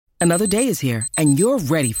Another day is here, and you're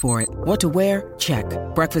ready for it. What to wear? Check.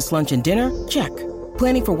 Breakfast, lunch, and dinner? Check.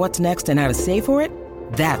 Planning for what's next and how to save for it?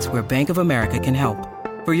 That's where Bank of America can help.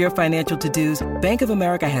 For your financial to-dos, Bank of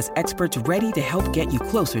America has experts ready to help get you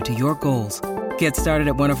closer to your goals. Get started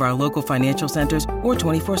at one of our local financial centers or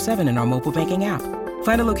 24/7 in our mobile banking app.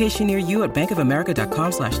 Find a location near you at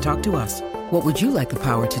bankofamerica.com/talktous. What would you like the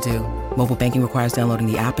power to do? Mobile banking requires downloading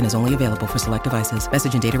the app and is only available for select devices.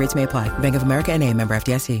 Message and data rates may apply. Bank of America N.A., member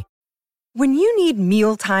FDIC. When you need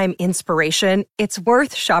mealtime inspiration, it's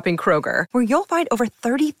worth shopping Kroger, where you'll find over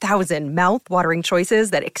 30,000 mouth-watering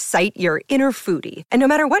choices that excite your inner foodie. And no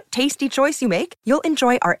matter what tasty choice you make, you'll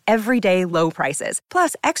enjoy our everyday low prices,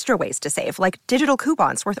 plus extra ways to save, like digital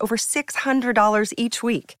coupons worth over $600 each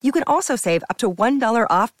week. You can also save up to $1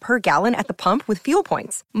 off per gallon at the pump with fuel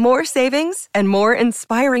points. More savings and more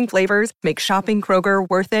inspiring flavors make shopping Kroger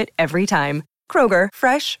worth it every time. Kroger,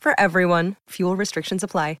 fresh for everyone. Fuel restrictions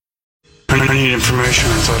apply. I need information.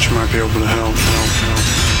 I thought you might be able to help.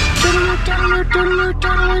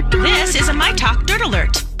 This is a My Talk Dirt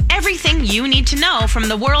Alert. Everything you need to know from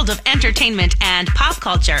the world of entertainment and pop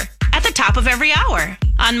culture at the top of every hour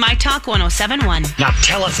on My Talk 107.1. Now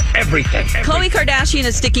tell us everything. Khloe Kardashian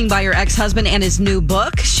is sticking by her ex-husband and his new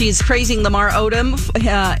book. She's praising Lamar Odom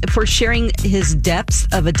for sharing his depths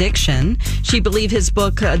of addiction. She believes his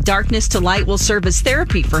book, Darkness to Light, will serve as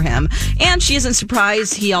therapy for him. And she isn't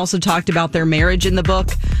surprised. He also talked about their marriage in the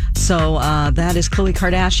book. So that is Khloe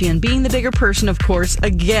Kardashian being the bigger person, of course,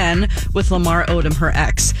 again, with Lamar Odom, her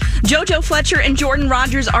ex. JoJo Fletcher and Jordan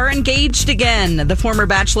Rogers are engaged again. The former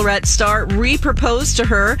Bachelorette star re-proposed to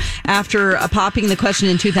her after popping the question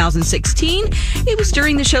in 2016. It was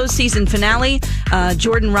during the show's season finale.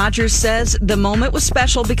 Jordan Rogers says the moment was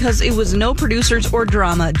special because it was no producers or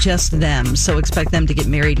drama, just them. So expect them to get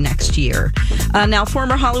married next year. Now,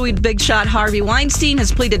 former Hollywood big shot Harvey Weinstein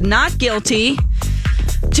has pleaded not guilty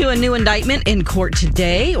to a new indictment in court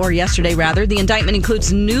today, or yesterday rather. The indictment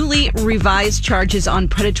includes newly revised charges on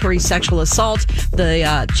predatory sexual assault.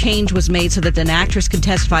 The change was made so that an actress can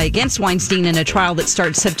testify against Weinstein in a trial that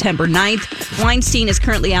starts September 9th. Weinstein is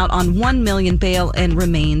currently out on $1 million bail and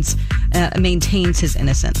maintains his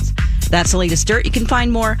innocence. That's the latest dirt. You can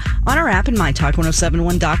find more on our app and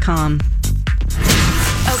mytalk1071.com.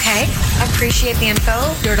 Okay, appreciate the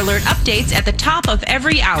info. Dirt Alert updates at the top of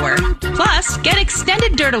every hour. Plus, get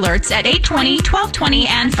extended Dirt Alerts at 8:20, 12:20,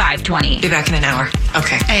 and 5:20. Be back in an hour.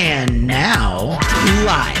 Okay. And now,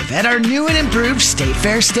 live at our new and improved State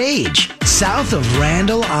Fair stage, south of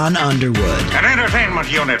Randall on Underwood. An entertainment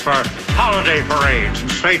unit for holiday parades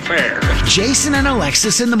and state fairs. Jason and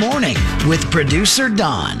Alexis in the morning with producer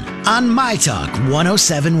Dawn on My Talk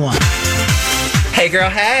 107.1. Hey, girl,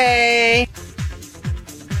 hey.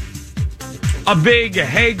 A big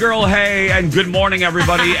hey, girl, hey, and good morning,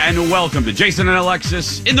 everybody, and welcome to Jason and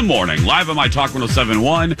Alexis in the morning, live on My Talk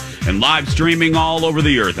 107.1 and live streaming all over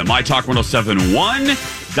the earth at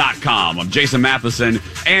MyTalk1071.com. I'm Jason Matheson,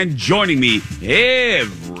 and joining me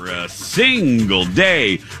every single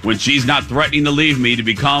day when she's not threatening to leave me to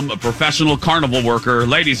become a professional carnival worker,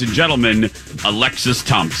 ladies and gentlemen, Alexis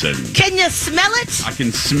Thompson. Can you smell it? I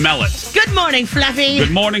can smell it. Good morning, Fluffy.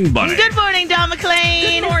 Good morning, Bunny. Good morning, Don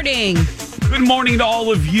McClain. Good morning. Good morning to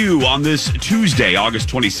all of you on this Tuesday, August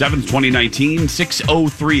 27th, 2019.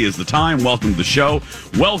 6:03 is the time. Welcome to the show.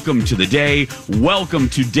 Welcome to the day. Welcome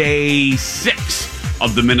to day 6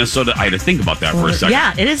 of the Minnesota. I had to think about that for a second.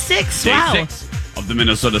 Yeah, it is 6. Day wow. 6 of the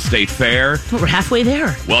Minnesota State Fair. We're halfway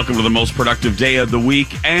there. Welcome to the most productive day of the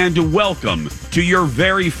week, and welcome to your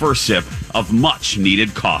very first sip of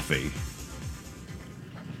much-needed coffee.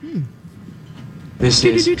 This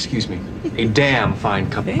is, excuse me, a damn fine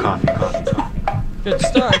cup of coffee. Good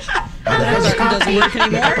start. Doesn't work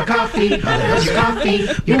anymore.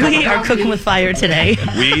 We are cooking with fire today.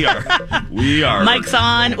 We are. Mic's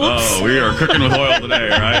on. Oops. Oh, we are cooking with oil today,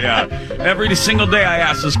 right? Yeah. Every single day I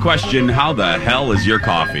ask this question, how the hell is your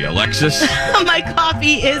coffee, Alexis? My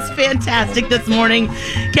coffee is fantastic this morning.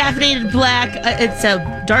 Caffeinated black. It's a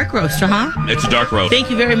dark roaster, huh? It's a dark roast.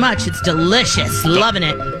 Thank you very much. It's delicious. Loving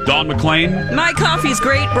it. Dawn McClain? My coffee's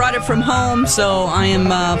great. Brought it from home, so I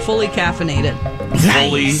am fully caffeinated.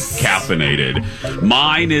 Fully caffeinated.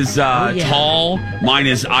 Mine is tall. Mine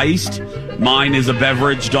is iced. Mine is a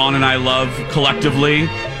beverage Dawn and I love collectively,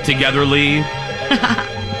 togetherly,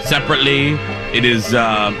 separately. It is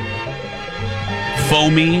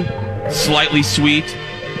foamy, slightly sweet,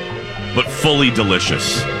 but fully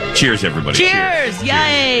delicious. Cheers, everybody. Cheers.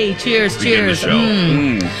 Yay. Cheers. Begin the show.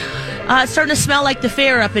 It's starting to smell like the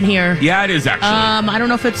fair up in here. Yeah, it is actually. I don't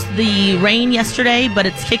know if it's the rain yesterday, but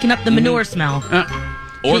it's kicking up the manure smell.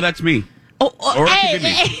 Or that's me. Or it could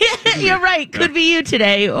be me. You're right. Could be you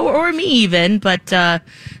today, or me even, but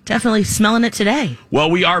definitely smelling it today. Well,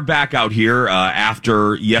 we are back out here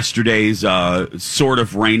after yesterday's sort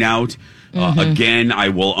of rain out. Again, I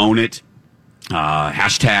will own it.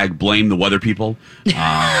 Hashtag blame the weather people.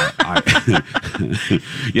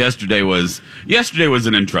 Yesterday was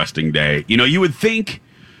an interesting day. You know, you would think,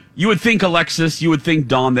 Alexis, you would think,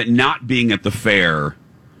 Dawn, that not being at the fair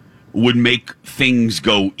would make things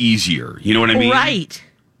go easier. You know what I mean? Right.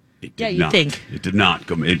 You think. It did not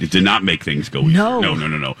go. It did not make things go easier.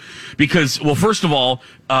 No. Because, well, first of all,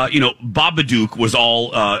 Babadook was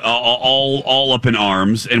all up in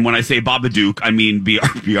arms, and when I say Babadook, I mean B.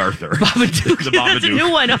 Arthur. Babadook. The Babadook. That's a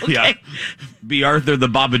new one. Okay. Yeah. B. Arthur, the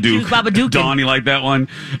Babadook. Babadook. Dawn, you like that one?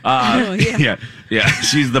 Yeah.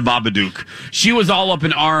 She's the Babadook. She was all up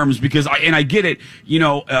in arms because, I get it.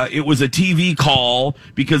 It was a TV call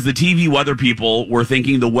because the TV weather people were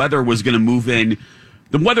thinking the weather was going to move in.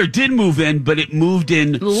 The weather did move in, but it moved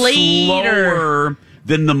in later slower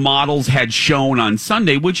than the models had shown on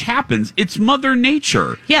Sunday, which happens. It's Mother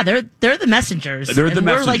Nature. Yeah, they're the messengers. They're the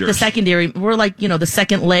messengers. We're like the secondary. We're like, the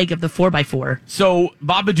second leg of the 4x4. So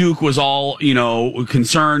Babadook was all,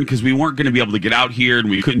 concerned because we weren't going to be able to get out here and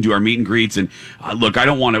we couldn't do our meet and greets. And look, I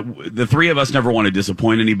don't want to, the three of us never want to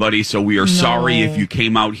disappoint anybody. So we are sorry if you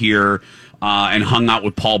came out here and hung out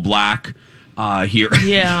with Paul Black. Here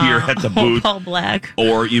at the booth. Paul Black.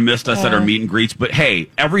 Or you missed us at our meet and greets. But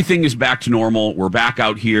hey, everything is back to normal. We're back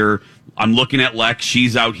out here. I'm looking at Lex.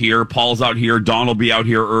 She's out here. Paul's out here. Dawn will be out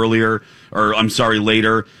here later.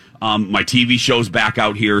 My TV show's back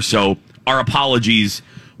out here. So our apologies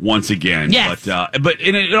once again. Yes. But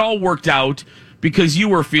it all worked out. Because you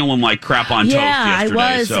were feeling like crap on toast yesterday.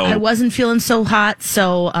 I was. So. I wasn't feeling so hot.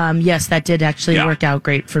 So, yes, that did actually work out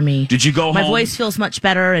great for me. Did you go home? My voice feels much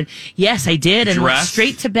better. And yes, I did. And went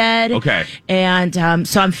straight to bed. Okay. And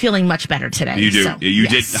so I'm feeling much better today. You do? So, you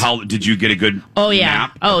did? How did you get a good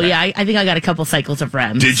nap? Oh, yeah. I think I got a couple cycles of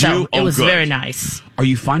REM. Did you? It was good. very nice. Are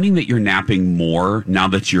you finding that you're napping more now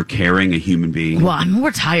that you're carrying a human being? Well, I'm more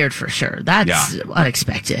tired for sure. That's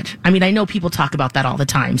unexpected. I mean, I know people talk about that all the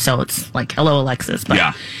time, so it's like, hello, Alexis.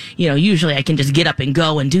 But, usually I can just get up and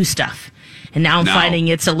go and do stuff. And now I'm finding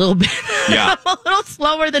it's a little bit a little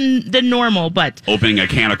slower than normal. But opening a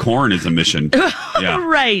can of corn is a mission.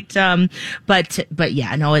 Right. But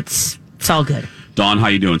yeah, no, it's all good. Dawn, how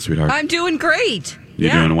you doing, sweetheart? I'm doing great.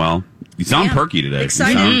 You're doing well? You sound perky today.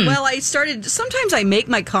 Excited. Well, sometimes I make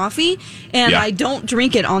my coffee and I don't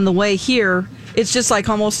drink it on the way here. It's just like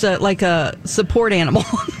almost like a support animal.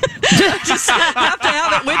 I just have to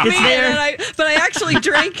have it with me. But I actually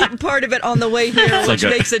drank part of it on the way here, which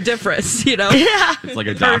makes a difference, Yeah. It's like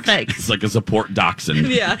a perfect. It's like a support dachshund.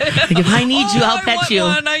 Yeah. Like if I need you, I'll pet you.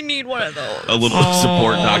 I need one of those. A little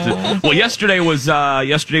support dachshund. Well, yesterday was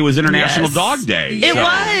International Dog Day. It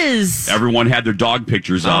was. Everyone had their dog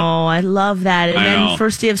pictures up. Oh, I love that. And then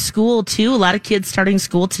first day of school, too. A lot of kids starting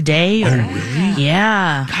school today. Really?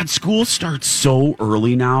 Yeah. God, school starts so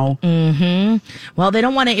early now. Mm-hmm. Well, they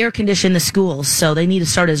don't want to air condition the schools, so they need to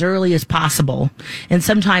start as early as possible. And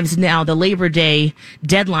sometimes now the Labor Day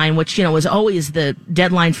deadline, which, was always the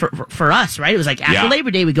deadline for us, right? It was like after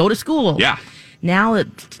Labor Day, we go to school. Yeah. Now a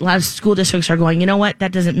lot of school districts are going, you know what?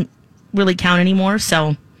 That doesn't really count anymore,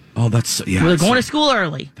 so... Oh, we're going to school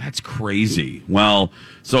early. That's crazy. Well,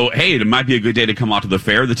 so, hey, it might be a good day to come out to the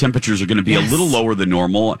fair. The temperatures are going to be a little lower than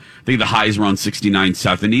normal. I think the high is around 69,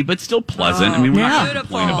 70, but still pleasant. I mean, we're not going to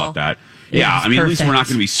complain about that. At least we're not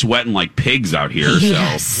going to be sweating like pigs out here.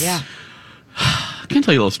 Yes. So. Yeah. Can I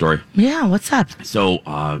tell you a little story? Yeah, what's up? So,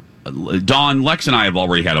 Dawn, Lex and I have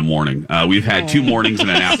already had a morning. We've had 2 mornings and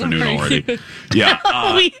an afternoon already. Yeah.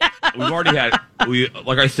 We've already had,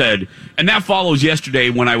 like I said, and that follows yesterday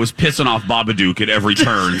when I was pissing off Babadook at every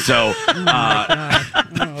turn. So,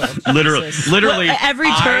 literally.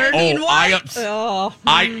 Every turn?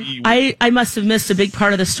 I must have missed a big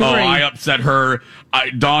part of the story. Oh, I upset her.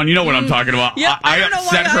 Dawn, you know what I'm talking about. Yeah, I don't know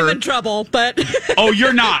why I'm in trouble, but... Oh,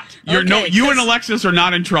 you're not. You and Alexis are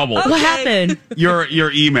not in trouble. Okay. What happened?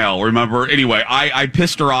 Your email, remember? Anyway, I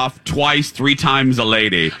pissed her off 3 times a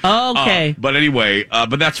lady. Oh, okay. But anyway,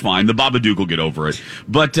 but that's fine. The Babadook will get over it.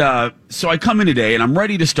 But, so I come in today and I'm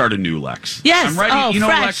ready to start a new Lex. Yes. I'm ready.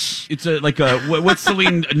 Fresh. Lex, it's what's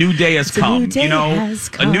Celine? A new day has come.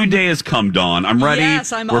 A new day has come, Dawn. I'm ready.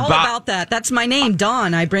 Yes, I'm all about that. That's my name,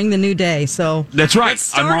 Dawn. I bring the new day. So that's right. Let's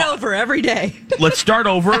start over every day. Let's start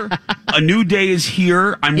over. A new day is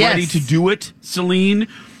here. I'm ready to do it, Celine.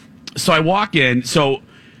 So I walk in. So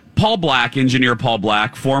Paul Black, engineer Paul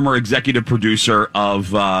Black, former executive producer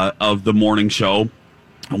of the morning show,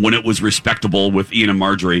 when it was respectable with Ian and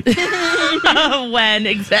Marjorie. When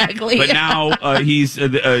exactly? But now he's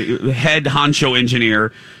the head honcho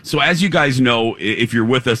engineer. So as you guys know, if you're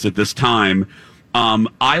with us at this time,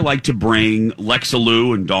 I like to bring Lexa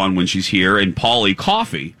Lou and Dawn when she's here and Paulie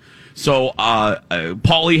coffee. So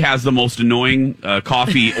Paulie has the most annoying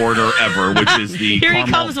coffee order ever, which is the here caramel,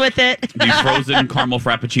 he comes with it, the frozen caramel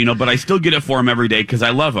frappuccino. But I still get it for him every day because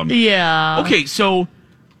I love him. Yeah. Okay, so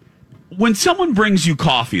when someone brings you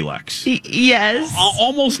coffee, Lex, yes,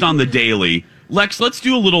 almost on the daily, Lex, let's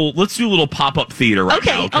do a little pop-up theater right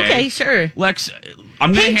now. Okay, sure. Lex,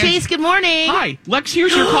 hey, Chase, good morning. Hi, Lex,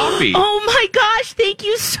 here's your coffee. Oh my gosh, thank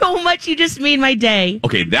you so much. You just made my day.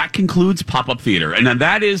 Okay, that concludes pop-up theater. And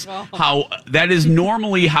that is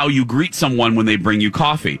normally how you greet someone when they bring you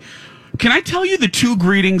coffee. Can I tell you the 2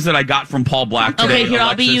 greetings that I got from Paul Black today? Okay, here, Alexis?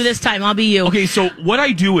 I'll be you this time. I'll be you. Okay, so what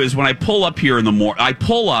I do is when I pull up here in the morning,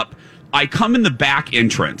 I come in the back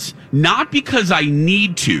entrance, not because I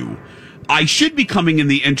need to. I should be coming in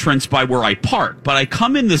the entrance by where I park, but I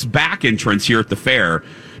come in this back entrance here at the fair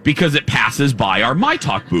because it passes by our My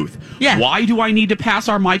Talk booth. Yeah. Why do I need to pass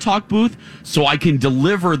our My Talk booth? So I can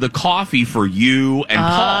deliver the coffee for you and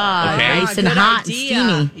Paul. Okay, nice and hot and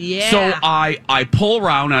steamy. Yeah. So I pull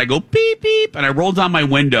around and I go beep beep and I roll down my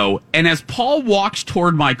window, and as Paul walks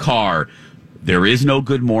toward my car, there is no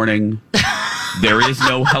good morning. There is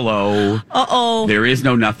no hello. Uh-oh. There is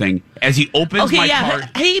no nothing. As he opens my car.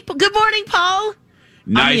 Hey, good morning, Paul.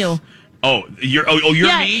 Nice. I'm you. Oh, you're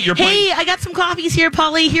me? You're hey, I got some coffees here,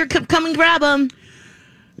 Paulie. Here, come and grab them.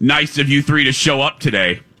 Nice of you 3 to show up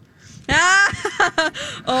today.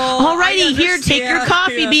 Alrighty, here, take your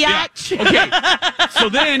coffee, biatch. Yeah.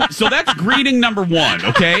 Okay. So that's greeting number 1,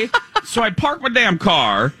 okay? So I park my damn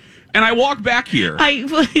car. And I walk back here. I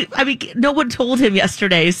mean, no one told him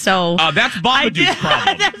yesterday, so... that's Babadook's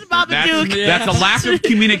problem. That's Babadook. That's a lack of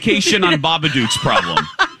communication on Babadook's problem.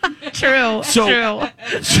 True. So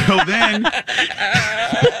then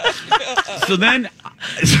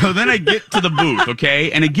I get to the booth,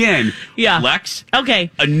 okay? And again, Lex, okay,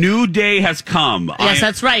 a new day has come. Yes,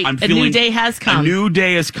 that's right. A new day has come. A new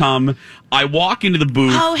day has come. I walk into the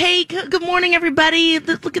booth. Oh, hey, good morning, everybody.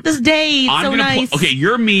 Look at this day. It's so nice. Okay,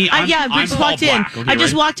 you're me. I just walked in. Okay, I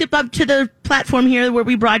just walked up to the platform here where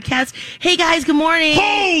we broadcast. Hey, guys, good morning.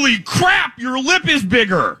 Holy crap, your lip is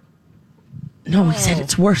bigger. No, he said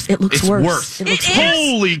it's worse. It looks worse. It looks worse.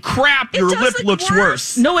 Holy crap, your lip looks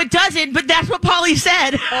worse. No, it doesn't, but that's what Paulie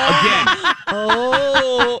said. Again.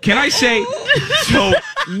 Oh. Can I say, so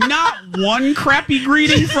not one crappy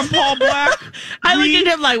greeting from Paul Black? I looked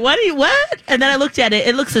at him like, what? And then I looked at it.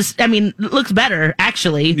 It looks better,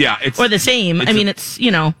 actually. Yeah. Or the same. It's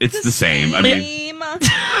the same. I mean.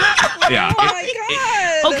 Yeah. Oh my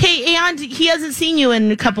God. Okay, and he hasn't seen you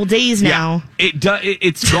in a couple days now. Yeah,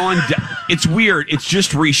 it's gone. It's weird. It's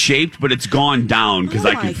just reshaped, but it's gone down because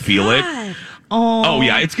I can feel it. Oh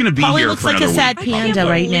yeah, it's going to be Paulie here looks for like another a sad week. panda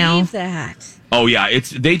right now. That. Oh yeah,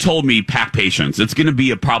 they told me pack patience. It's going to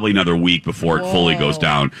be probably another week before it fully goes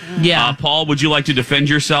down. Yeah. Paul, would you like to defend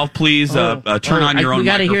yourself, please? Turn on your own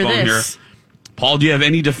microphone here. Paul, do you have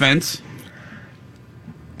any defense?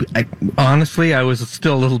 Honestly, I was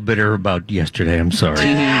still a little bitter about yesterday. I'm sorry.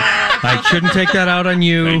 I shouldn't take that out on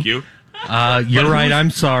you. Thank you. You're right. I'm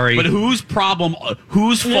sorry. But whose fault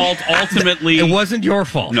ultimately? It wasn't your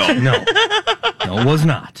fault. No, it was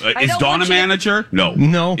not. Is Dawn a manager?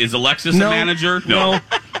 No. Is Alexis a manager? No.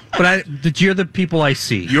 But you're the people I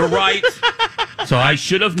see. You're right. So I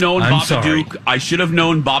should have known Babadook. I should have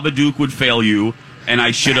known Babadook would fail you, and I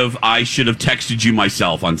should have texted you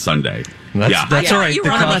myself on Sunday. That's all right. The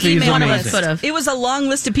coffee is amazing. It was a long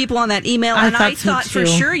list of people on that email, and I thought for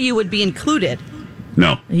sure you would be included.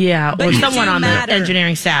 No. Yeah, or someone on the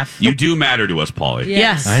engineering staff. You do matter to us, Paulie.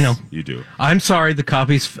 Yes. I know. You do. I'm sorry. The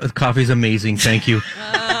coffee's amazing. Thank you.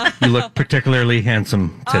 You look particularly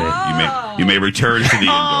handsome today. You may return to the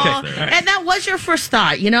indoors there. And that was your first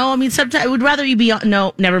thought, sometimes I would rather you be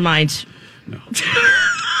no, never mind. No.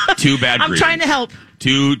 Too bad greetings. I'm trying to help.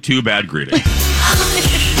 Too bad greetings.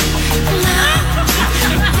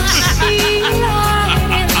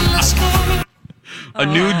 A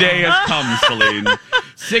new day has come, Celine.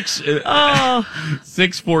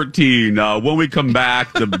 6:14. When we come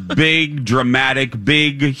back, the big, dramatic,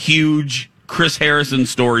 huge Chris Harrison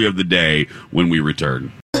story of the day when we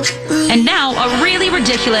return. And now, a really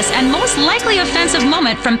ridiculous and most likely offensive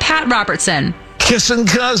moment from Pat Robertson. Kissing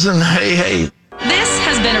cousin, hey. This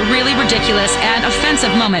has been a really ridiculous and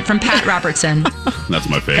offensive moment from Pat Robertson. That's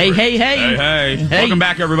my favorite. Hey. Welcome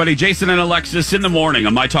back, everybody. Jason and Alexis in the morning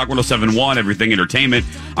on My Talk 107.1, Everything Entertainment.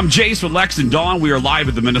 I'm Jace with Lex and Dawn. We are live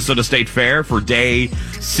at the Minnesota State Fair for day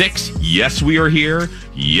 6. Yes, we are here.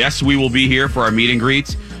 Yes, we will be here for our meet and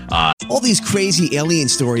greets. All these crazy alien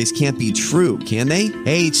stories can't be true, can they?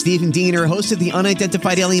 Hey, it's Stephen Diener, host of the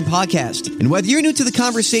Unidentified Alien Podcast. And whether you're new to the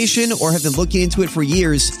conversation or have been looking into it for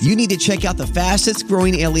years, you need to check out the fastest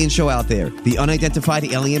growing alien show out there, the Unidentified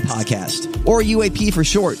Alien Podcast, or UAP for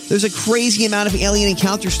short. There's a crazy amount of alien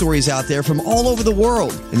encounter stories out there from all over the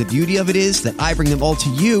world. And the beauty of it is that I bring them all to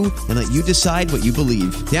you and let you decide what you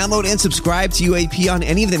believe. Download and subscribe to UAP on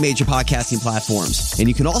any of the major podcasting platforms. And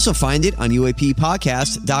you can also find it on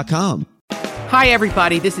UAPpodcast.com. Hi,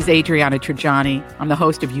 everybody. This is Adriana Trajani. I'm the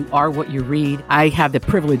host of You Are What You Read. I have the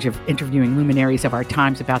privilege of interviewing luminaries of our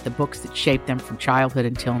times about the books that shaped them from childhood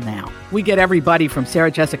until now. We get everybody from Sarah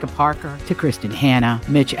Jessica Parker to Kristen Hanna,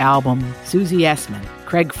 Mitch Albom, Susie Essman,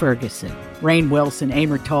 Craig Ferguson, Rainn Wilson,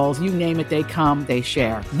 Amor Tolls, you name it, they come, they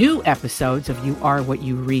share. New episodes of You Are What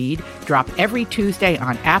You Read drop every Tuesday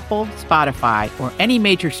on Apple, Spotify, or any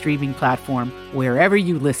major streaming platform wherever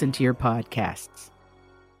you listen to your podcasts.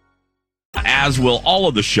 As will all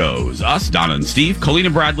of the shows. Us, Donna and Steve, Colleen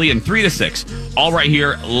and Bradley, and 3 to 6. All right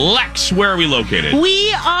here. Lex, where are we located?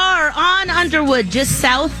 We are on Underwood, just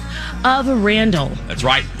south of Randall. That's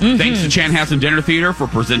right. Mm-hmm. Thanks to Chanhassen Dinner Theater for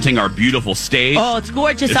presenting our beautiful stage. Oh, it's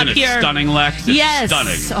gorgeous up here. Isn't it stunning, Lex? It's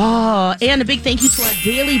stunning. Oh, and a big thank you to our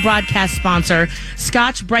daily broadcast sponsor,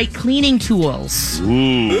 Scotch Brite Cleaning Tools.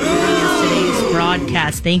 Ooh. Today's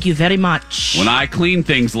broadcast. Thank you very much. When I clean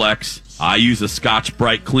things, Lex, I use a Scotch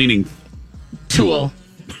Brite cleaning tool.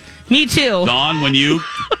 Me too. Dawn, when you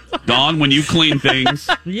clean things,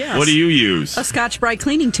 yes. What do you use? A Scotch Brite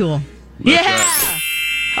cleaning tool. That's yeah. right.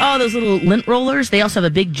 Oh, those little lint rollers. They also have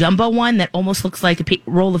a big jumbo one that almost looks like a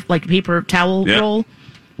roll of like a paper towel roll.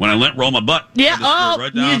 When I lint roll my butt. Yeah.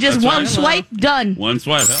 You just one swipe, done. One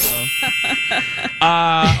swipe.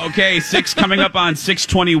 Hello. Okay, 6 coming up on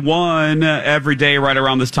 6:21 every day. Right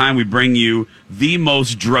around this time, we bring you the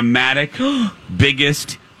most dramatic,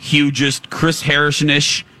 biggest, hugest, Chris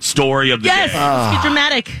Harrison-ish story of the day. Yes, let's get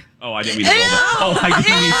dramatic. Oh, I didn't mean to roll that. Oh,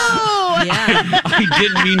 I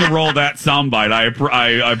didn't mean to roll that soundbite. I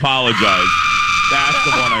apologize. That's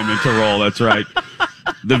the one I meant to roll. That's right.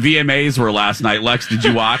 The VMAs were last night. Lex, did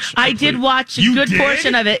you watch? I did watch a good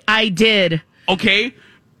portion of it. I did. Okay.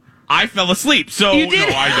 I fell asleep. So, you did?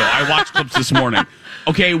 No, I know. I watched clips this morning.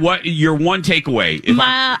 Okay, what your one takeaway?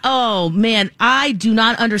 Oh man, I do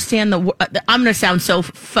not understand I'm going to sound so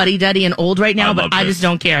fuddy-duddy and old right now, but I just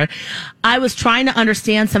don't care. I was trying to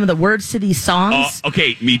understand some of the words to these songs.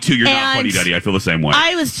 Okay, me too. You're not fuddy-duddy. I feel the same way.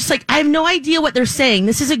 I was just like, I have no idea what they're saying.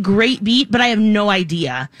 This is a great beat, but I have no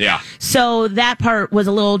idea. Yeah. So that part was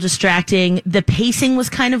a little distracting. The pacing was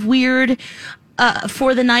kind of weird.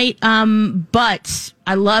 For the night, but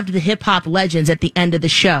I loved the hip hop legends at the end of the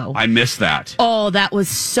show. I missed that. Oh, that was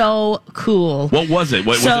so cool. What was it?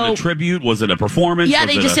 Was it a tribute? Was it a performance? Yeah,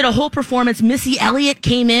 they just did a whole performance. Missy Elliott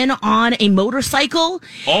came in on a motorcycle.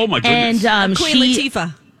 Oh my goodness! And Queen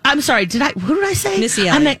Latifah. I'm sorry. Who did I say? Missy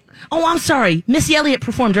Elliott. I'm sorry. Missy Elliott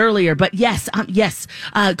performed earlier, but yes.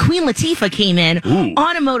 Queen Latifah came in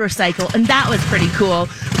on a motorcycle, and that was pretty cool.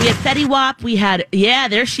 We had Fetty Wap.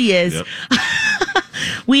 There she is. Yep.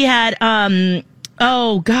 We had,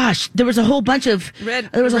 oh gosh, there was a whole bunch of,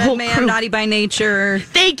 there was a whole Man, crew. Naughty by Nature.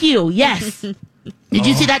 Thank you. Yes. Did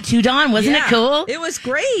you see that too, Dawn? Wasn't it cool? It was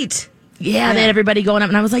great. Yeah, they had everybody going up,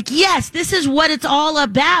 and I was like, yes, this is what it's all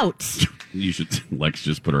about. You should, Lex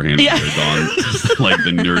just put her hand on Dawn, like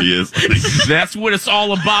the nerdiest. That's what it's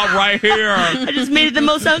all about right here. I just made it the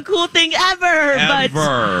most uncool thing ever.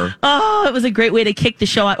 But, it was a great way to kick the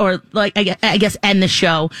show out, or like, I guess end the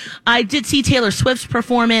show. I did see Taylor Swift's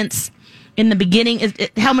performance in the beginning.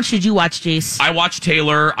 How much did you watch, Jace? I watched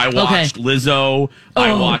Taylor. I watched Lizzo.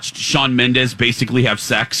 I watched Shawn Mendes basically have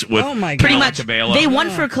sex with pretty much. Cabello. They won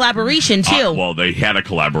for a collaboration too. Well, they had a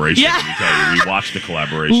collaboration. Yeah. Let me tell you. We watched the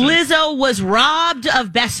collaboration. Lizzo was robbed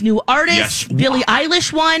of Best New Artist. Yes. Billie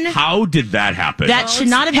Eilish won. How did that happen? That should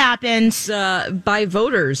not have happened. By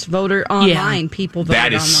voters. Voter online. People voted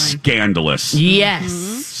online. That is scandalous. Yes.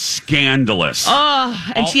 Mm-hmm. Scandalous.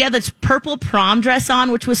 Oh, and she had this purple prom dress on,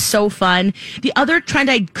 which was so fun. The other trend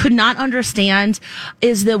I could not understand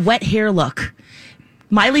is the wet hair look.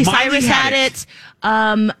 Miley Cyrus had it.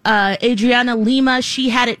 Adriana Lima, she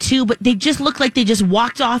had it too, but they just looked like they just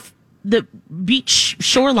walked off the beach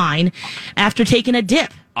shoreline after taking a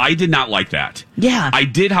dip. I did not like that. Yeah. I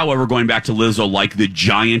did, however, going back to Lizzo, like the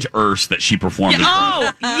giant Urs that she performed in.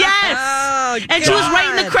 Oh, yes! And she was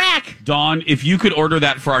right in the crack. Dawn, if you could order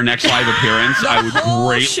that for our next live appearance, I would The whole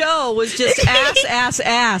greatly. show was just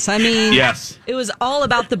ass. I mean, Yes. It was all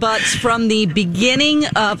about the butts from the beginning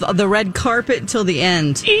of the red carpet till the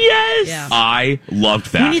end. Yes. Yeah. I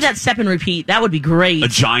loved that. We need that step and repeat. That would be great. A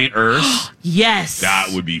giant Earth. Yes. That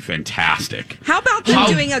would be fantastic. How about them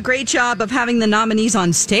doing a great job of having the nominees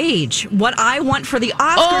on stage? What I want for the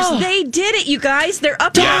Oscars, they did it, you guys. They're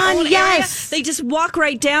up in their own area. They just walk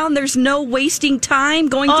right down. There's no wasting time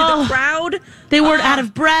going through the crowd. They weren't out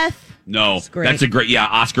of breath. No, great. that's a great,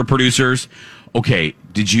 Oscar producers. Okay,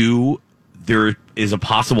 there is a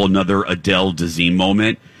possible another Adele Dazeem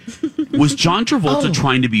moment. Was John Travolta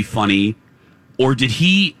trying to be funny, or did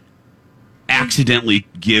he accidentally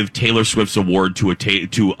give Taylor Swift's award to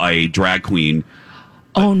a drag queen?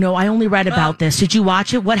 Oh, no, I only read about this. Did you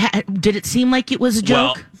watch it? Did it seem like it was a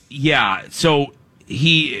joke? Well, yeah, so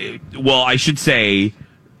I should say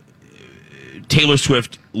Taylor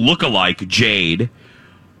Swift lookalike, Jade,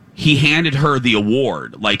 he handed her the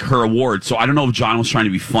award, like her award. So I don't know if John was trying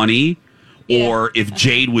to be funny or if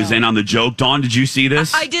Jade was in on the joke. Dawn, did you see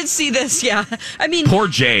this? I did see this, yeah. I mean, poor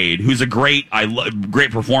Jade, who's a great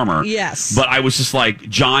performer. Yes. But I was just like,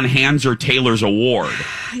 John hands her Taylor's award.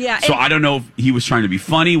 Yeah. So I don't know if he was trying to be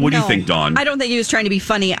funny. What do you think, Dawn? I don't think he was trying to be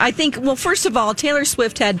funny. I think, well, first of all, Taylor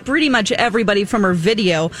Swift had pretty much everybody from her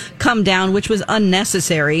video come down, which was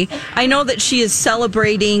unnecessary. I know that she is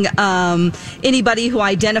celebrating anybody who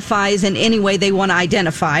identifies in any way they want to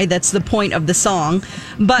identify. That's the point of the song.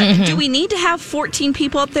 But do we need to have 14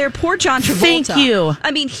 people up there? Poor John Travolta. Thank you.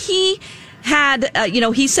 I mean, he had,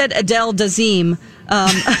 he said Adele Dazeem.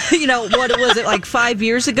 What was it, like 5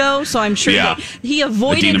 years ago? So I'm sure that he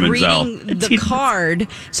avoided reading the card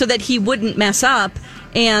so that he wouldn't mess up.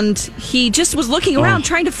 And he just was looking around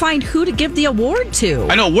trying to find who to give the award to.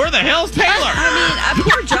 I know. Where the hell's Taylor? I mean,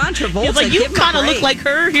 poor John Travolta. He's like, you kind of look like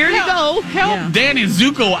her. Here you go. Help Danny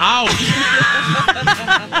Zuko out.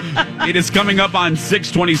 It is coming up on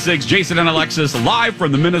 6:26. Jason and Alexis live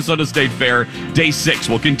from the Minnesota State Fair. Day 6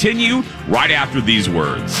 will continue right after these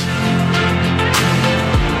words.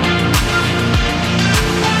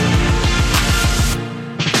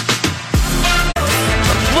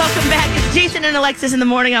 Jason and Alexis in the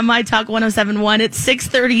morning on My Talk 107.1. It's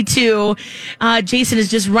 6:32. Jason is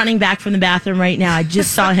just running back from the bathroom right now. I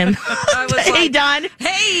just saw him. Hey, Don.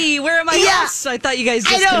 Hey, where am I? Yes. I thought you guys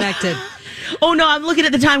disconnected. Oh, no, I'm looking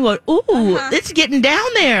at the time going, ooh, it's getting down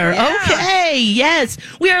there. Yeah. Okay, yes.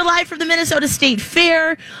 We are live from the Minnesota State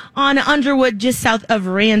Fair on Underwood, just south of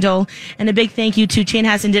Randall. And a big thank you to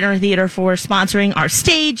Chanhassen Dinner Theater for sponsoring our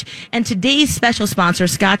stage. And today's special sponsor,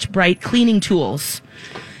 Scotch-Brite Cleaning Tools.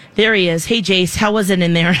 There he is. Hey, Jace, how was it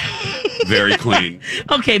in there? Very clean.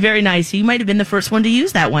 Okay, very nice. You might have been the first one to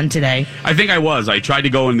use that one today. I think I was. I tried to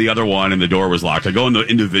go in the other one, and the door was locked. I go in the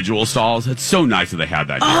individual stalls. It's so nice that they have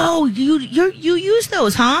that here. Oh, you use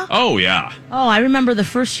those, huh? Oh, yeah. Oh, I remember the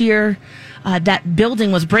first year that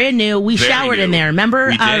building was brand new. We showered in there. Remember?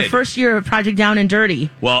 We did. First year of Project Down and Dirty.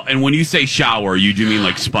 Well, and when you say shower, you do mean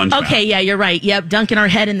like sponge bath. Okay, yeah, you're right. Yep, dunking our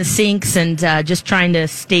head in the sinks and just trying to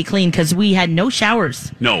stay clean because we had no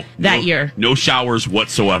showers that year. No showers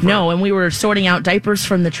whatsoever. No, and we were sorting out diapers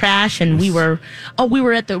from the trash, and we were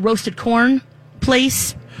at the roasted corn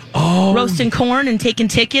place. Roasting corn and taking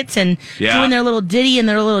tickets and doing their little ditty and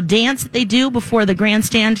their little dance that they do before the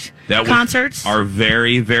grandstand concerts. Our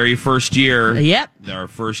very, very first year. Yep. Our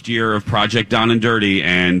first year of Project Down and Dirty.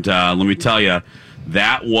 And let me tell you,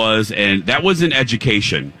 that was an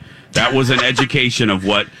education. That was an education of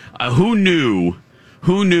what, who knew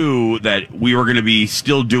that we were going to be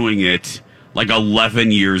still doing it like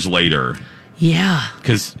 11 years later. Yeah.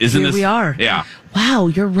 Because Here we are. Yeah. Wow,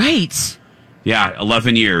 you're right. Yeah,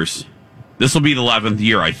 11 years. This will be the 11th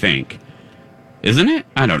year, I think. Isn't it?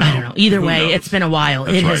 I don't know. Either way, it's been a while.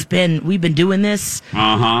 We've been doing this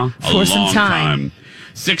for some time.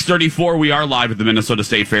 6:34, we are live at the Minnesota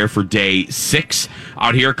State Fair for day 6.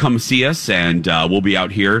 Out here, come see us, and we'll be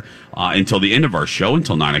out here until the end of our show,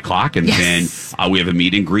 until 9 o'clock. And then we have a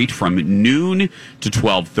meet and greet from noon to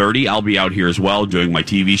 12:30. I'll be out here as well doing my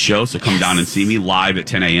TV show, so come down and see me live at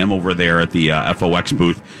 10 a.m. over there at the FOX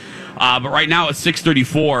booth. But right now at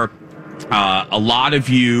 6:34, a lot of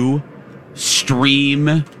you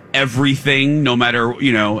stream everything, no matter,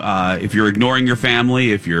 if you're ignoring your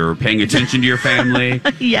family, if you're paying attention to your family,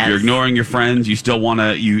 yes. if you're ignoring your friends, you still want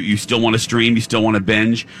to you still want to stream, you still want to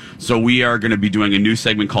binge. So we are going to be doing a new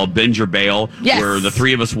segment called Binge or Bail, yes. where the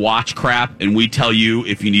three of us watch crap and we tell you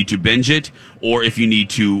if you need to binge it or if you need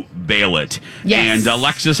to bail it. Yes. And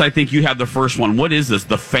Alexis, I think you have the first one. What is this?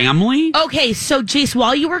 The Family? Okay, so Jace,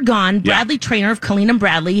 while you were gone, Bradley Trainer of Colleen and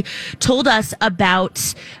Bradley told us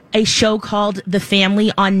about a show called The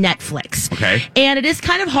Family on Netflix. Okay. And it is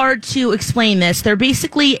kind of hard to explain this. They're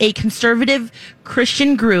basically a conservative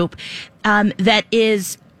Christian group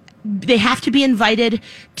they have to be invited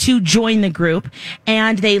to join the group,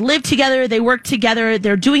 and they live together, they work together,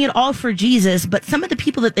 they're doing it all for Jesus, but some of the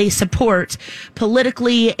people that they support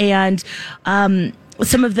politically and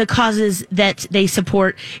some of the causes that they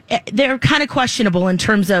support, they're kind of questionable in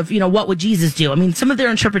terms of, what would Jesus do? I mean, some of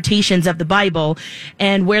their interpretations of the Bible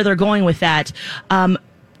and where they're going with that,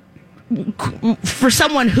 for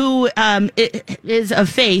someone who is of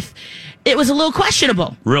faith, it was a little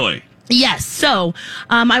questionable. Really? Yes. So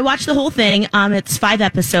I watched the whole thing. It's 5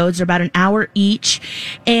 episodes. They're about an hour each.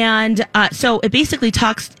 And so it basically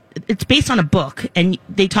it's based on a book, and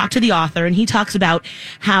they talk to the author, and he talks about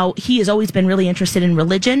how he has always been really interested in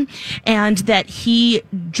religion, and that he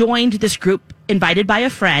joined this group invited by a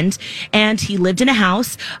friend, and he lived in a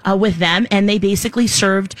house with them, and they basically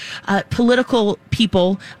served political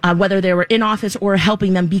people, whether they were in office or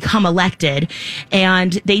helping them become elected.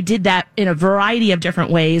 And they did that in a variety of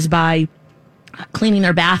different ways by cleaning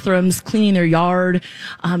their bathrooms, cleaning their yard,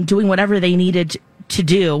 doing whatever they needed to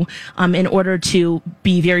do in order to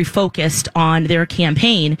be very focused on their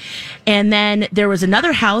campaign. And then there was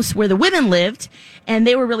another house where the women lived, and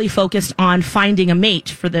they were really focused on finding a mate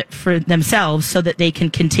for themselves so that they can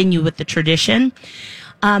continue with the tradition.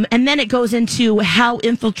 And then it goes into how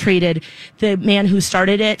infiltrated the man who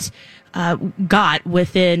started it got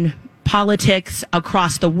within politics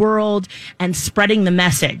across the world and spreading the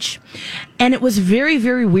message. And it was very,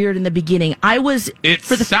 very weird in the beginning.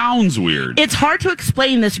 Sounds weird. It's hard to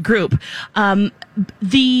explain this group.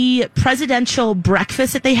 The presidential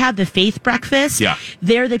breakfast that they have, the faith breakfast,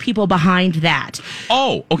 they're the people behind that.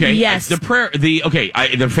 Oh, okay. Yes. The prayer, the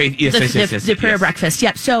faith, yes. The prayer breakfast,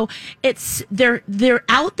 yep. So they're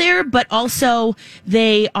out there, but also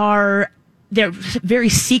they're a very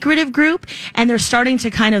secretive group, and they're starting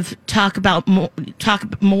to kind of talk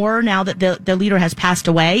more now that the leader has passed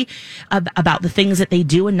away about the things that they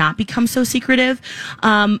do and not become so secretive.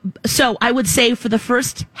 So I would say for the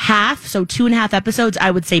first half, so 2.5 episodes,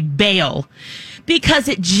 I would say bail, because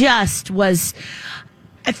it just was.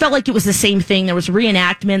 I felt like it was the same thing. There was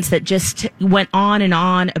reenactments that just went on and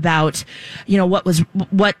on about,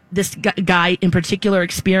 what this guy in particular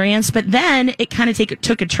experienced. But then it kind of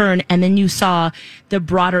took a turn, and then you saw the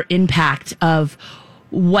broader impact of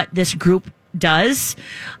what this group does.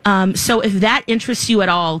 So if that interests you at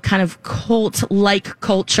all, kind of cult-like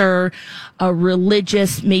culture,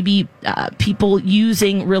 religious, maybe people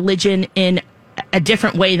using religion in a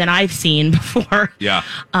different way than I've seen before,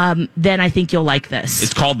 then I think you'll like this.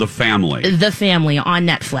 It's called The Family. The Family on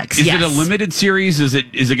Netflix. Is it a limited series? Is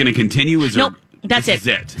it going to continue? Nope. That's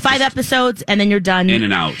it. 5 episodes, and then you're done. In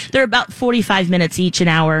and out. They're about 45 minutes each, an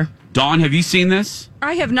hour. Dawn, have you seen this?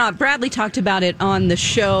 I have not. Bradley talked about it on the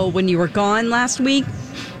show when you were gone last week.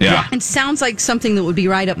 Yeah. It sounds like something that would be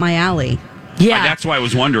right up my alley. Yeah, that's why I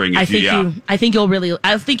was wondering. I think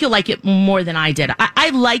you'll like it more than I did.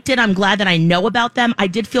 I liked it. I'm glad that I know about them. I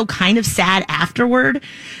did feel kind of sad afterward,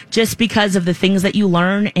 just because of the things that you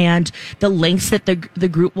learn and the lengths that the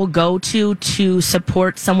group will go to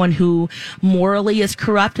support someone who morally is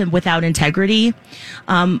corrupt and without integrity.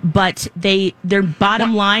 But their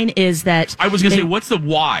bottom line is that I was going to say, what's the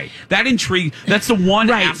why? That intrigue. That's the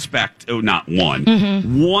one aspect. Oh, not one.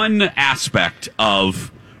 Mm-hmm. One aspect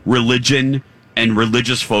of religion and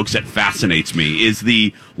religious folks that fascinates me is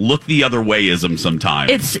the look the other wayism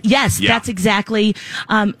sometimes. That's exactly.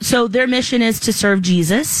 So their mission is to serve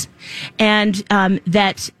Jesus, and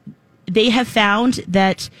that they have found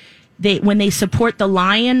that when they support the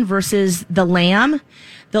lion versus the lamb,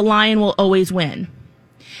 the lion will always win.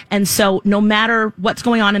 And so no matter what's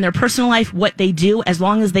going on in their personal life, what they do, as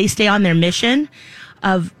long as they stay on their mission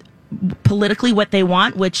of politically what they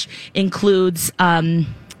want, which includes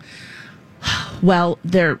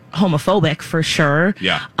they're homophobic for sure.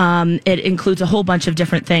 Yeah. It includes a whole bunch of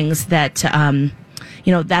different things that,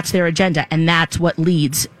 that's their agenda. And that's what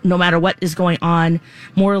leads, no matter what is going on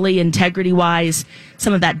morally, integrity wise,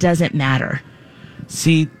 some of that doesn't matter.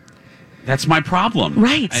 See, That's my problem.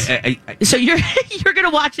 Right. So you're going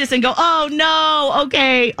to watch this and go, oh, no,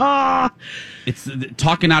 okay, oh. It's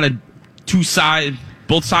talking out of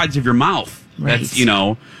both sides of your mouth. Right. That's,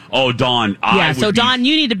 oh, Dawn. Dawn,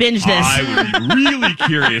 you need to binge this. I would be really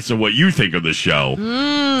curious of what you think of the show.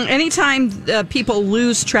 Anytime people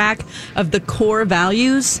lose track of the core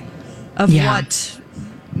values of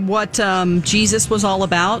what Jesus was all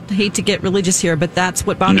about. Hate to get religious here, but that's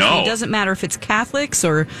what bothers me. It doesn't matter if it's Catholics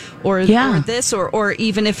or this or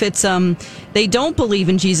even if it's they don't believe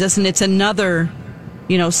in Jesus and it's another,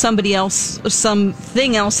 somebody else,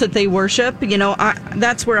 something else that they worship.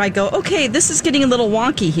 That's where I go, okay, this is getting a little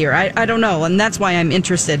wonky here. I don't know, and that's why I'm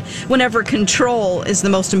interested. Whenever control is the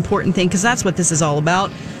most important thing, because that's what this is all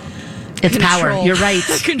about. It's power. You're right.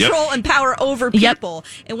 Control and power over people.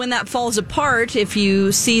 Yep. And when that falls apart, if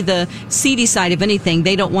you see the seedy side of anything,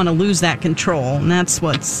 they don't want to lose that control. And that's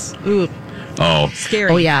what's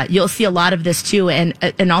scary. Oh, yeah. You'll see a lot of this, too.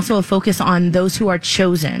 And also a focus on those who are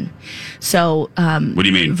chosen. So, what do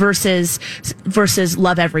you mean? Versus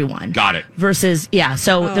love everyone. Got it. Versus,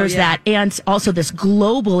 So there's that. And also this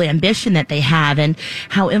global ambition that they have and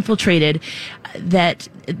how infiltrated that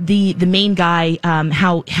the main guy,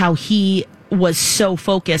 how he was so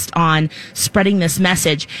focused on spreading this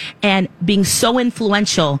message and being so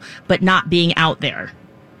influential, but not being out there.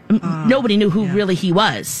 Nobody knew who really he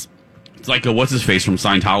was. It's like what's his face from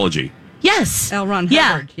Scientology? Yes, L. Ron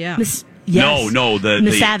Hubbard. Yeah. Yes. No,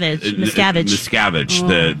 Miscavige.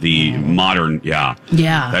 Miscavige, the modern,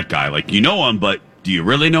 that guy. Like you know him, but do you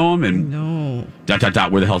really know him? And no. ... Where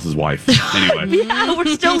the hell's his wife? Anyway. We're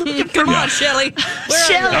still looking for Come on, Shelley.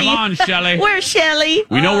 Come on, Shelley. Where's Shelley?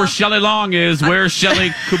 We know where Shelley Long is. Where's Shelley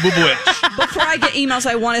Kububowicz? Before I get emails,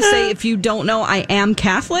 I want to say, if you don't know, I am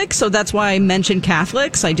Catholic, so that's why I mentioned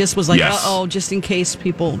Catholics. I just was like, just in case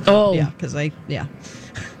people... because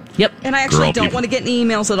Yep. And I actually don't want to get any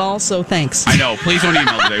emails at all, so thanks. I know. Please don't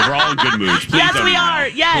email today. We're all in good moods. Please yes, don't we email. are.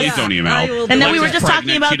 Yes. Please don't email. And then we were just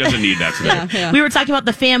talking about... She doesn't need that today. We were talking about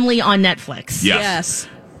The Family on Netflix. Yes.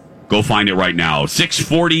 Go find it right now.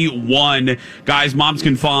 6:41. Guys, moms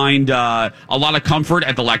can find a lot of comfort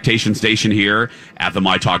at the lactation station here at the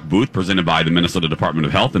My Talk booth presented by the Minnesota Department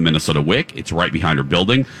of Health and Minnesota WIC. It's right behind our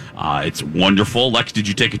building. It's wonderful. Lex, did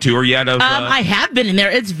you take a tour yet? I have been in there.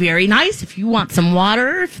 It's very nice. If you want some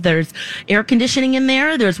water, if there's air conditioning in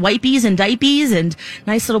there, there's wipies and diapies and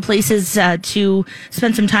nice little places to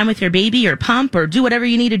spend some time with your baby or pump or do whatever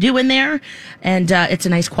you need to do in there. And it's a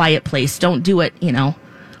nice quiet place. Don't do it,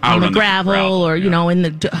 on the gravel or, in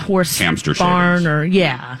the horse hamster barn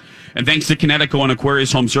shavings. And thanks to Connecticut and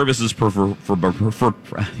Aquarius Home Services for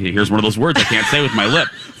here's one of those words I can't say with my lip,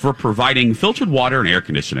 for providing filtered water and air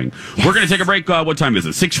conditioning. Yes. We're going to take a break. What time is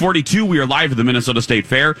it? 6:42. We are live at the Minnesota State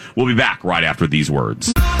Fair. We'll be back right after these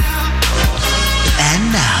words.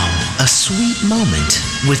 And now, a sweet moment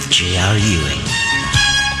with J.R. Ewing.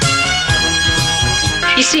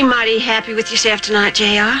 You seem mighty happy with yourself tonight,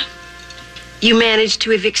 J.R. You managed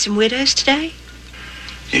to evict some widows today?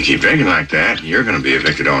 You keep drinking like that, you're going to be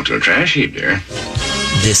evicted onto a trash heap, dear.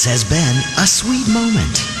 This has been a sweet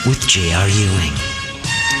moment with J.R. Ewing.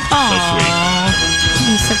 Aww.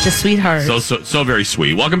 He's such a sweetheart. So very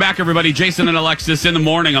sweet. Welcome back, everybody. Jason and Alexis in the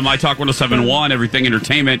morning on My Talk 107.1, Everything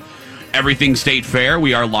Entertainment, Everything State Fair.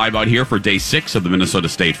 We are live out here for day 6 of the Minnesota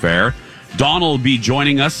State Fair. Dawn will be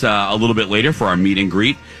joining us a little bit later for our meet and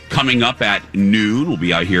greet. Coming up at noon. We'll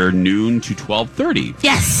be out here noon to 12:30.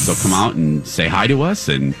 Yes. So come out and say hi to us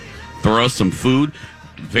and throw us some food.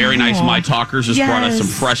 Very nice My Talkers just brought us some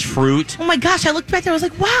fresh fruit. Oh my gosh, I looked back there. I was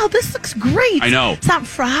like, wow, this looks great. I know. It's not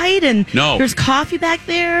fried and there's coffee back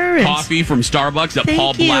there. And coffee from Starbucks that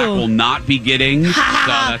Paul Black will not be getting. So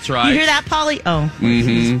that's right. You hear that, Paulie? Oh.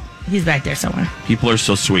 Mm-hmm. He's back there somewhere. People are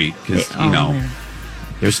so sweet because, man.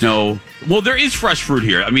 There's no... Well, there is fresh fruit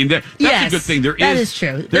here. I mean, that's a good thing. That is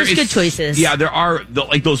true. There's good choices. Yeah, there are,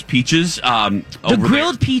 like those peaches. The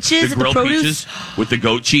grilled peaches, the grilled peaches with the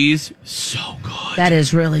goat cheese. So good. That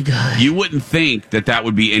is really good. You wouldn't think that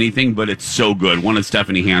would be anything, but it's so good. One of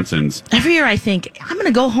Stephanie Hansen's. Every year I think, I'm going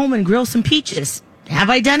to go home and grill some peaches.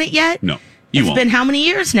 Have I done it yet? No, you won't. It's been how many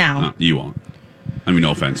years now? No, you won't. I mean,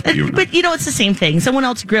 no offense, but you won't. But, it's the same thing. Someone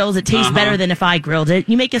else grills. It tastes better than if I grilled it.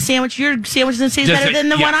 You make a sandwich, your sandwich doesn't taste better than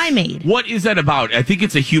the one I made. What is that about? I think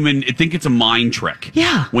it's a mind trick.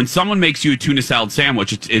 Yeah. When someone makes you a tuna salad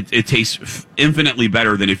sandwich, it tastes infinitely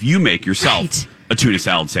better than if you make yourself a tuna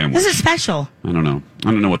salad sandwich. This is special. I don't know.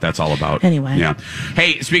 I don't know what that's all about. Anyway. Yeah.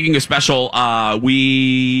 Hey, speaking of special,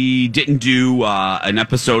 we didn't do an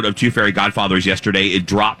episode of Two Fairy Godfathers yesterday. It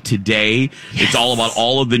dropped today. Yes. It's all about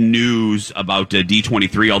all of the news about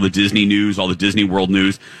D23, all the Disney news, all the Disney World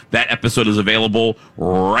news. That episode is available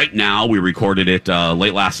right now. We recorded it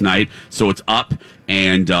late last night, so it's up.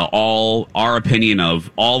 And all our opinion of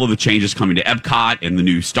all of the changes coming to Epcot and the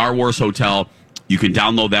new Star Wars hotel. You can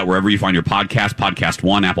download that wherever you find your podcast, Podcast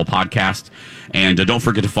One, Apple Podcasts. And don't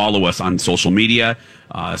forget to follow us on social media,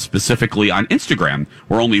 specifically on Instagram.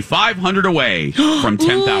 We're only 500 away from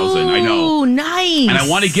 10,000. I know. Oh, nice. And I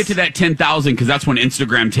want to get to that 10,000 because that's when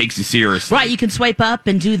Instagram takes you seriously. Right, you can swipe up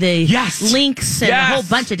and do the links and a whole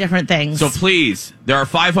bunch of different things. So please, there are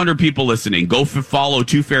 500 people listening. Go follow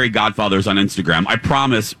Two Fairy Godfathers on Instagram. I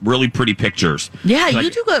promise, really pretty pictures. Yeah, you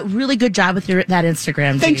do a really good job with that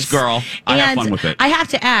Instagram. Thanks, girl. I have fun with it. I have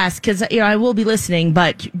to ask, because I will be listening,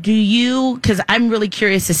 but do you, because I'm really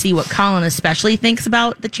curious to see what Colin especially thinks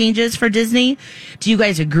about the changes for Disney. Do you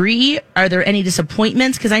guys agree? Are there any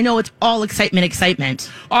disappointments? Because I know it's all excitement.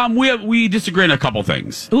 We disagree on a couple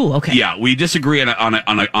things. Ooh, okay. Yeah, we disagree on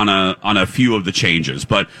a few of the changes,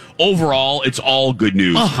 but overall, it's all good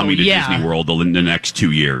news coming to Disney World in the next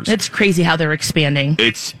 2 years. It's crazy how they're expanding.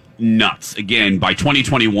 It's nuts. Again, by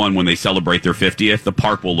 2021, when they celebrate their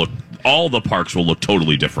 50th, all the parks will look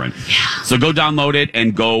totally different. Yeah. So go download it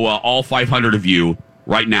and go all 500 of you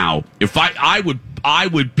right now. If I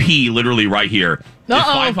would pee literally right here. If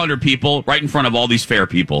 500 people right in front of all these fair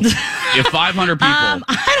people. If 500 people,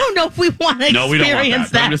 I don't know if we want to experience we don't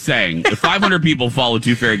want that. I'm just saying, if 500 people follow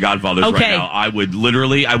Two Fairy Godfathers right now, I would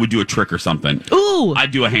do a trick or something. Ooh,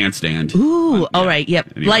 I'd do a handstand. Ooh, all right,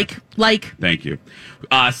 yep. Anyway. Like. Thank you.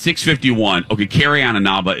 6:51. Okay, Carrie Ann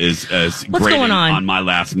Inaba is What's grating going on my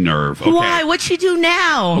last nerve. Okay. Why? What'd she do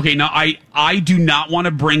now? Okay, now I do not want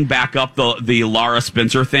to bring back up the Lara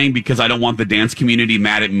Spencer thing because I don't want the dance community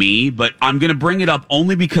mad at me, but I'm going to bring it up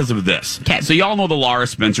only because of this. Okay. So y'all know the Lara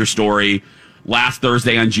Spencer story. Last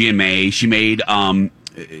Thursday on GMA, she made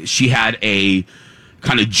she had a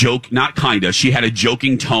kind of she had a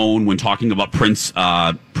joking tone when talking about Prince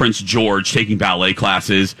George taking ballet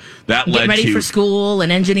classes. That led getting ready for school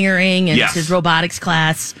and engineering and his robotics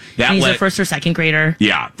class. He's a first or second grader.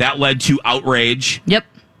 Yeah, that led to outrage. Yep.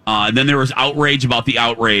 Then there was outrage about the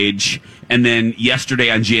outrage. And then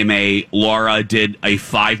yesterday on GMA, Laura did a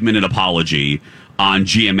 5-minute apology on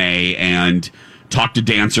GMA and talked to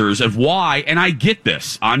dancers of why. And I get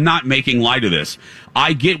this. I'm not making light of this.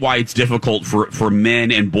 I get why it's difficult for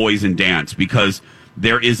men and boys in dance because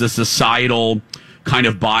there is a societal kind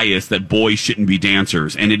of bias that boys shouldn't be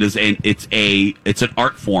dancers, and it's an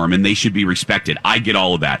art form, and they should be respected. I get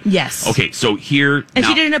all of that. Yes. Okay, so here and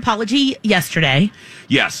she did an apology yesterday.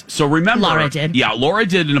 Yes. So remember, Laura did. Yeah, Laura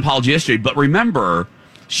did an apology yesterday, but remember,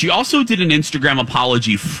 she also did an Instagram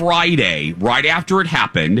apology Friday, right after it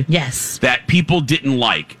happened. Yes. That people didn't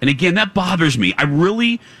like, and again, that bothers me.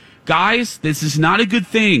 Guys, this is not a good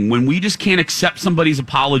thing when we just can't accept somebody's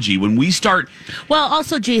apology. When we start... Well,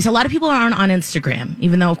 also, Jace, a lot of people aren't on Instagram,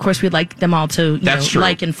 even though, of course, we'd like them all to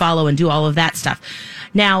like and follow and do all of that stuff.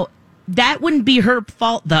 Now, that wouldn't be her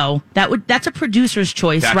fault, though. That's a producer's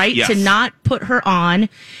choice, right? Yes. To not put her on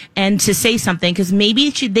and to say something, because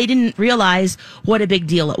maybe they didn't realize what a big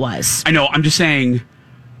deal it was. I know. I'm just saying,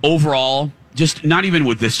 overall, just not even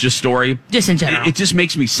with this story. Just in general. It just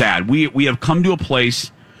makes me sad. We have come to a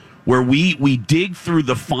place where we dig through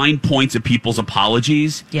the fine points of people's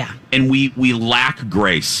apologies. Yeah. And we lack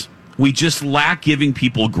grace. We just lack giving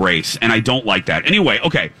people grace, and I don't like that. Anyway,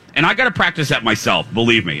 okay, and I got to practice that myself,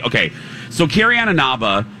 believe me. Okay, so Carrie Ann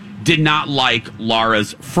Inaba did not like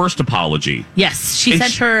Lara's first apology. Yes, she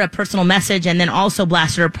sent her a personal message and then also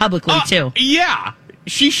blasted her publicly, too. Yeah,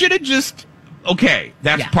 she should have just... Okay,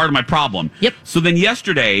 that's part of my problem. Yep. So then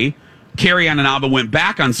yesterday... Carrie Ann Inaba went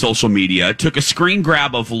back on social media, took a screen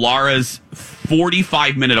grab of Lara's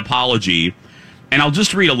 45-minute apology, and I'll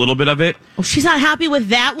just read a little bit of it. Oh, she's not happy with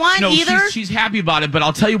that one either? She's happy about it, but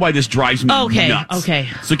I'll tell you why this drives me nuts. Okay.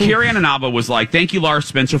 So Carrie Ann Inaba was like, thank you, Lara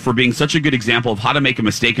Spencer, for being such a good example of how to make a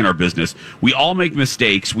mistake in our business. We all make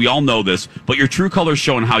mistakes. We all know this, but your true colors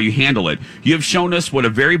show in how you handle it. You have shown us what a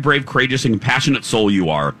very brave, courageous, and compassionate soul you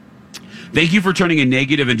are. Thank you for turning a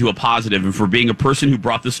negative into a positive and for being a person who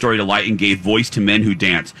brought this story to light and gave voice to men who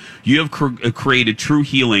dance. You have created true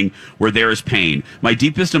healing where there is pain. My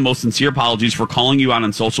deepest and most sincere apologies for calling you out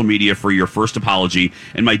on social media for your first apology,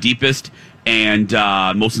 and my deepest and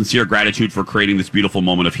most sincere gratitude for creating this beautiful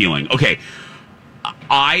moment of healing. Okay,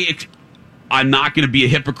 I'm not going to be a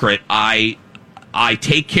hypocrite. I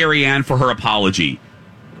take Carrie Ann for her apology.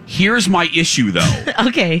 Here's my issue, though.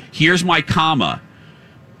 Okay. Here's my comma.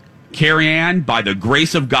 Carrie Ann, by the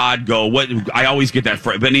grace of God, go. What I always get that,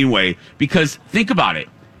 but anyway, because think about it.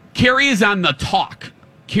 Carrie is on the talk.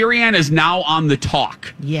 Carrie Ann is now on the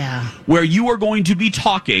talk. Yeah. Where you are going to be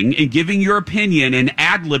talking and giving your opinion and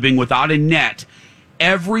ad-libbing without a net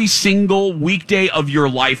every single weekday of your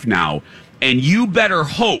life now. And you better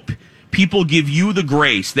hope people give you the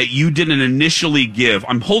grace that you didn't initially give.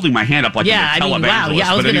 I'm holding my hand up like I'm a televangelist. Wow.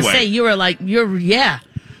 Yeah, I was going to say, you were like, yeah.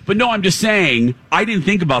 But no, I'm just saying, I didn't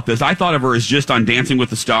think about this. I thought of her as just on Dancing with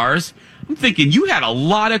the Stars. I'm thinking you had a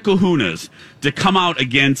lot of kahunas to come out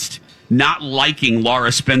against not liking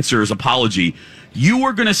Laura Spencer's apology. You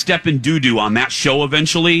were going to step in doo-doo on that show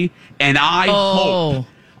eventually, and I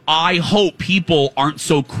hope people aren't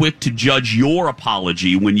so quick to judge your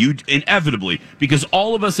apology when you inevitably, because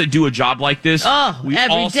all of us that do a job like this,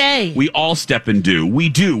 every day we all step in do. We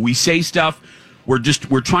do. We say stuff.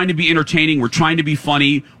 We're trying to be entertaining. We're trying to be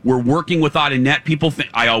funny. We're working without a net. People think,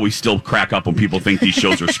 I always still crack up when people think these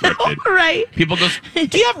shows are scripted. Right. People go,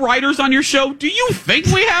 do you have writers on your show? Do you think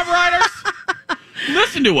we have writers?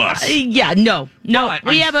 Listen to us. No.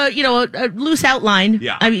 We have a loose outline.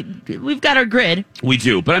 Yeah. I mean, we've got our grid. We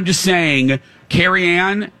do. But I'm just saying, Carrie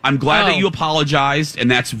Ann, I'm glad that you apologized,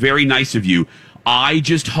 and that's very nice of you. I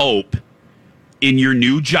just hope in your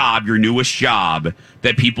new job, your newest job,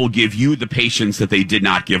 that people give you the patience that they did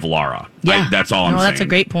not give Laura. Yeah. That's all I'm saying. That's a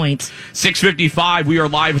great point. 6:55, we are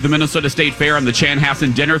live at the Minnesota State Fair on the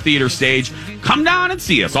Chanhassen Dinner Theater stage. Come down and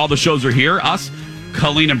see us. All the shows are here. Us,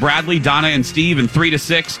 Colleen and Bradley, Donna and Steve, and 3 to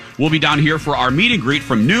 6. We'll be down here for our meet and greet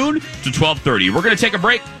from noon to 12:30. We're going to take a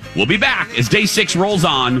break. We'll be back as Day 6 rolls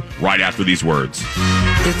on right after these words.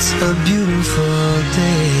 It's a beautiful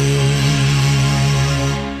day.